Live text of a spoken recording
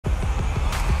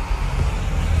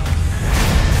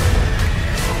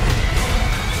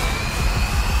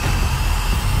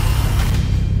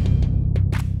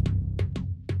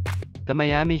The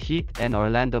Miami Heat and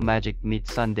Orlando Magic meet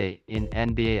Sunday in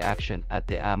NBA action at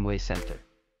the Amway Center.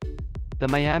 The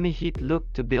Miami Heat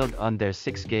look to build on their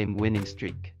 6-game winning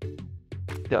streak.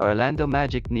 The Orlando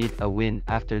Magic need a win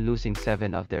after losing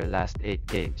 7 of their last 8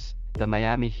 games. The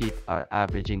Miami Heat are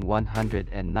averaging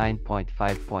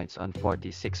 109.5 points on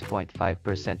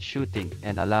 46.5% shooting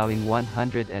and allowing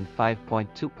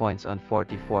 105.2 points on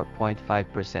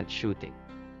 44.5% shooting.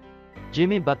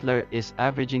 Jimmy Butler is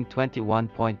averaging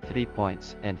 21.3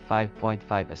 points and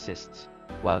 5.5 assists,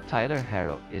 while Tyler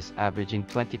Herro is averaging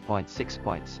 20.6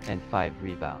 points and 5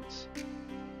 rebounds.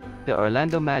 The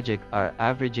Orlando Magic are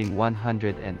averaging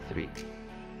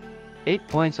 103.8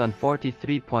 points on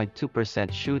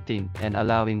 43.2% shooting and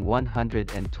allowing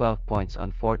 112 points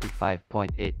on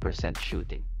 45.8%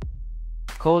 shooting.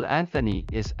 Cole Anthony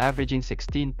is averaging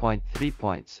 16.3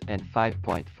 points and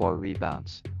 5.4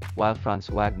 rebounds, while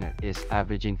Franz Wagner is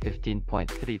averaging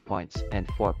 15.3 points and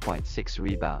 4.6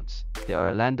 rebounds. The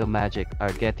Orlando Magic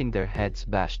are getting their heads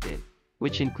bashed in,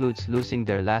 which includes losing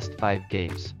their last 5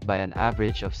 games by an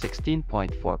average of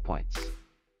 16.4 points.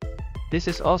 This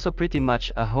is also pretty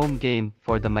much a home game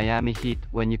for the Miami Heat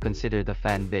when you consider the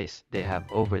fan base they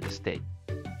have over the state.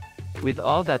 With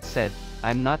all that said,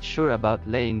 I'm not sure about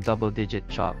laying double-digit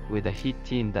chalk with a Heat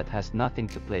team that has nothing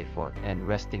to play for and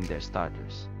resting their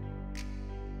starters.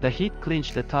 The Heat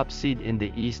clinched the top seed in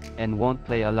the East and won't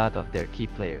play a lot of their key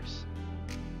players.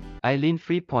 I lean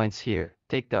 3 points here,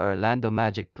 take the Orlando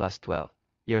Magic +12.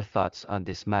 Your thoughts on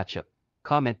this matchup?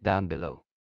 Comment down below.